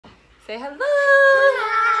Say hello.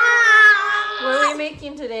 What are we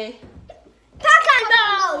making today? Popcorn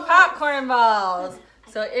balls. Popcorn balls.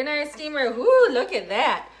 So in our steamer, whoo, look at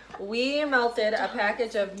that. We melted a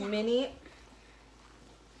package of mini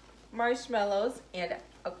marshmallows and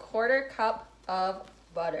a 1/4 cup of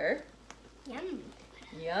butter. Yum.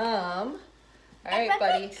 Yum. All right,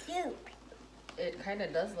 buddy. Like soup. It kind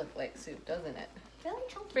of does look like soup, doesn't it? Really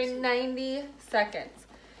chunky For soup. 90 seconds.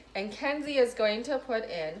 And Kenzie is going to put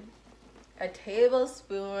in a 1.5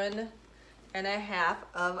 tablespoons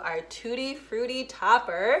of our Tutti Frutti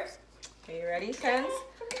topper. Are you ready, Kenz?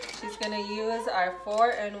 She's going to use our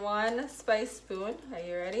 4-in-1 spice spoon. Are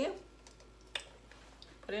you ready?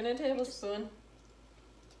 Put in a tablespoon.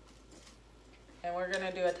 And we're going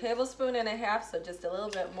to do a 1.5 tablespoons, so just a little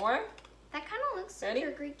bit more. That kind of looks Ready? like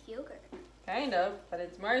your Greek yogurt. Kind of, but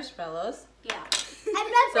it's marshmallows. Yeah.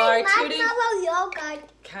 So our Tutti marshmallow yogurt.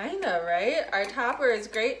 Kind of, right? Our topper is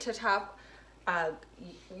great to top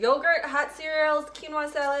yogurt, hot cereals, quinoa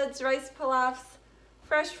salads, rice pilafs,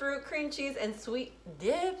 fresh fruit, cream cheese, and sweet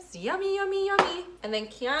dips. Yummy, yummy, yummy. And then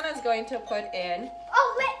Kiana's going to put in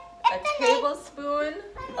a tablespoon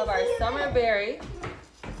of our summer berry.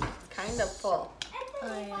 It's kind of full.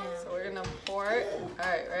 Oh, yeah. So we're going to pour it. All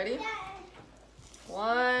right, ready?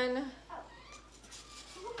 1.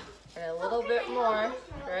 And a little bit more.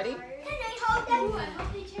 Ready?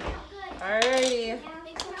 Alrighty.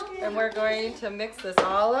 And we're going to mix this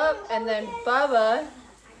all up. And then Bubba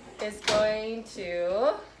is going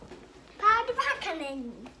to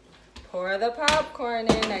pour the popcorn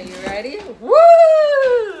in. Are you ready?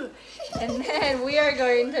 Woo! And then we are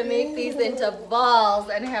going to make these into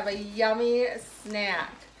balls and have a yummy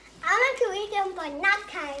snack. I want to eat them for nap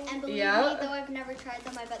time. And believe Yeah. me, though I've never tried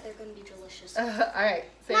them, I bet they're going to be delicious. Alright,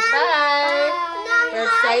 say Mom, bye. Mom, We're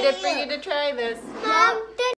excited for you to try this. Mom,